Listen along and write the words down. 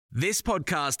This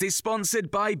podcast is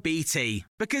sponsored by BT,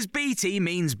 because BT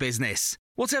means business.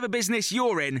 Whatever business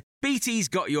you're in, BT's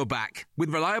got your back, with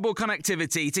reliable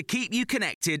connectivity to keep you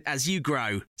connected as you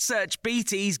grow. Search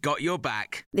BT's got your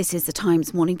back. This is the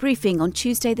Times morning briefing on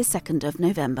Tuesday the 2nd of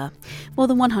November. More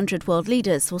than 100 world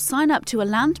leaders will sign up to a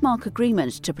landmark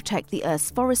agreement to protect the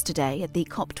Earth's forest today at the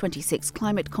COP26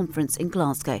 climate conference in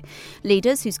Glasgow.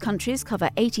 Leaders whose countries cover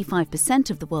 85%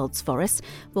 of the world's forests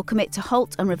will commit to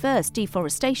halt and reverse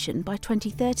deforestation by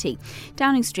 2030.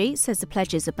 Downing Street says the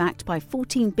pledges are backed by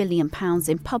 £14 billion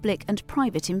in public and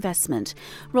private investment.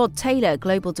 Rod Taylor,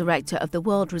 Global Director of the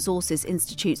World Resources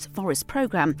Institute's Forest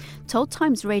Programme, told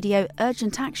Times Radio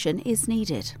urgent action is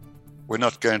needed. We're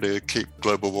not going to keep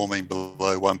global warming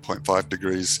below 1.5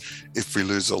 degrees if we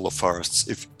lose all the forests.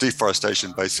 If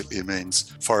deforestation basically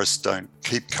means forests don't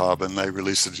keep carbon, they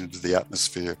release it into the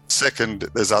atmosphere. Second,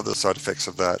 there's other side effects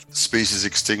of that. Species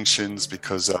extinctions,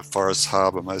 because forests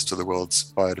harbour most of the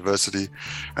world's biodiversity.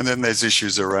 And then there's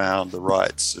issues around the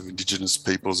rights of Indigenous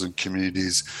peoples and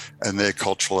communities and their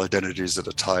cultural identities that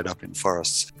are tied up in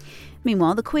forests.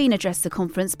 Meanwhile, the Queen addressed the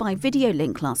conference by video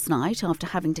link last night after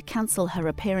having to cancel her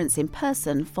appearance in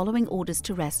person following orders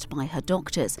to rest by her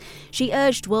doctors. She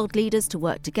urged world leaders to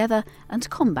work together and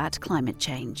combat climate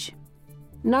change.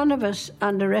 None of us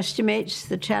underestimates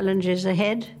the challenges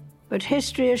ahead, but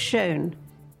history has shown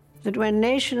that when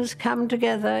nations come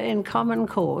together in common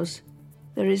cause,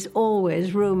 there is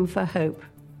always room for hope.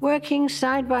 Working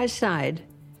side by side,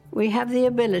 we have the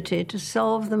ability to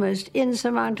solve the most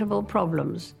insurmountable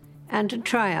problems and to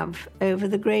triumph over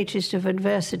the greatest of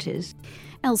adversities.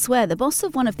 Elsewhere, the boss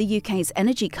of one of the UK's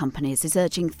energy companies is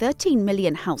urging 13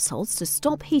 million households to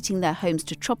stop heating their homes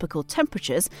to tropical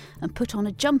temperatures and put on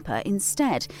a jumper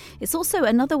instead. It's also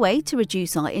another way to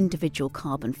reduce our individual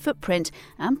carbon footprint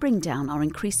and bring down our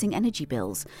increasing energy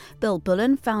bills. Bill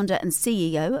Bullen, founder and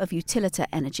CEO of Utilita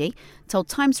Energy, told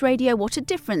Times Radio what a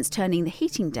difference turning the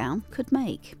heating down could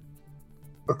make.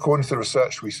 According to the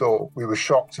research we saw, we were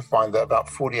shocked to find that about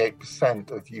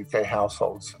 48% of UK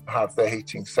households have their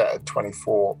heating set at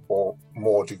 24 or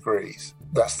more degrees.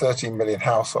 That's 13 million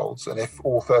households. And if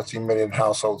all 13 million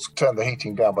households turn the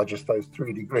heating down by just those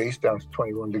 3 degrees, down to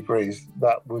 21 degrees,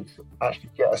 that would actually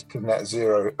get us to net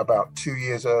zero about 2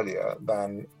 years earlier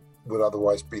than would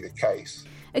otherwise be the case.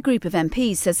 A group of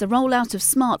MPs says the rollout of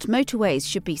smart motorways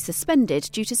should be suspended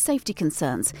due to safety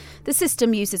concerns. The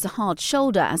system uses a hard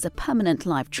shoulder as a permanent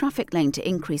live traffic lane to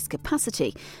increase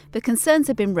capacity, but concerns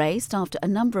have been raised after a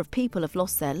number of people have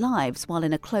lost their lives while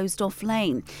in a closed-off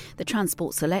lane. The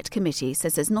Transport Select Committee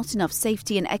says there's not enough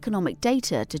safety and economic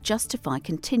data to justify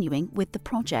continuing with the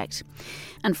project.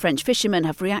 And French fishermen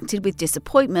have reacted with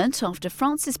disappointment after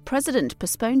France's president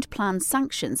postponed planned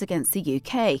sanctions against the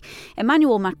UK.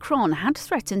 Emmanuel Macron had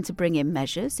threatened to bring in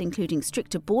measures, including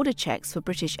stricter border checks for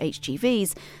British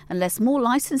HGVs, unless more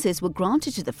licences were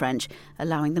granted to the French,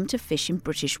 allowing them to fish in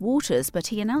British waters, but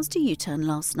he announced a U-turn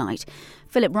last night.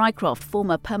 Philip Rycroft,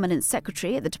 former permanent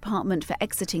secretary at the Department for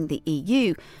Exiting the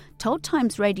EU, told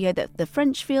Times Radio that the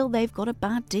French feel they've got a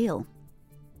bad deal.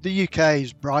 The UK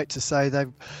is right to say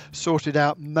they've sorted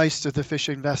out most of the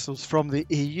fishing vessels from the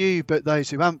EU, but those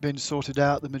who haven't been sorted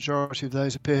out, the majority of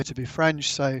those appear to be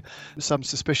French, so some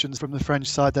suspicions from the French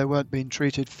side they weren't being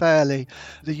treated fairly.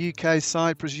 The UK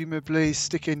side presumably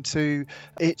sticking to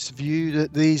its view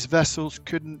that these vessels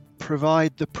couldn't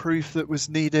provide the proof that was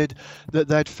needed that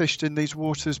they'd fished in these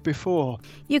waters before.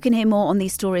 You can hear more on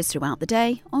these stories throughout the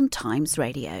day on Times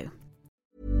Radio.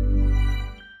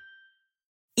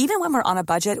 Even when we're on a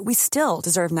budget, we still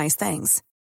deserve nice things.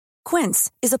 Quince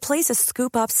is a place to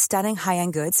scoop up stunning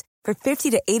high-end goods for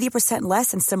 50 to 80%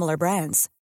 less than similar brands.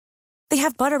 They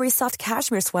have buttery soft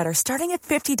cashmere sweaters starting at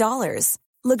 $50,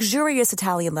 luxurious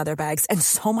Italian leather bags, and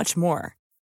so much more.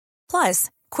 Plus,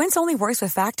 Quince only works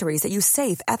with factories that use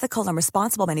safe, ethical, and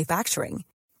responsible manufacturing.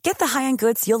 Get the high-end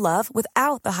goods you'll love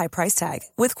without the high price tag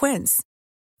with Quince.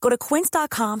 Go to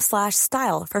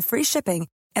quince.com/style for free shipping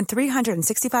and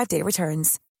 365-day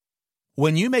returns.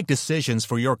 When you make decisions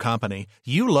for your company,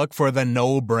 you look for the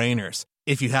no-brainers.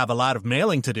 If you have a lot of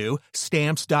mailing to do,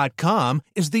 Stamps.com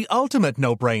is the ultimate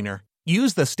no-brainer.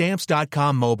 Use the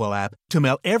Stamps.com mobile app to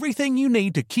mail everything you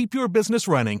need to keep your business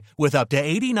running with up to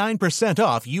 89%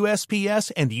 off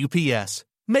USPS and UPS.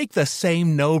 Make the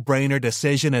same no-brainer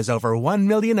decision as over 1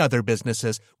 million other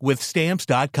businesses with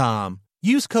Stamps.com.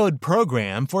 Use code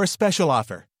PROGRAM for a special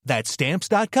offer. That's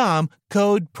Stamps.com,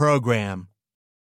 code PROGRAM.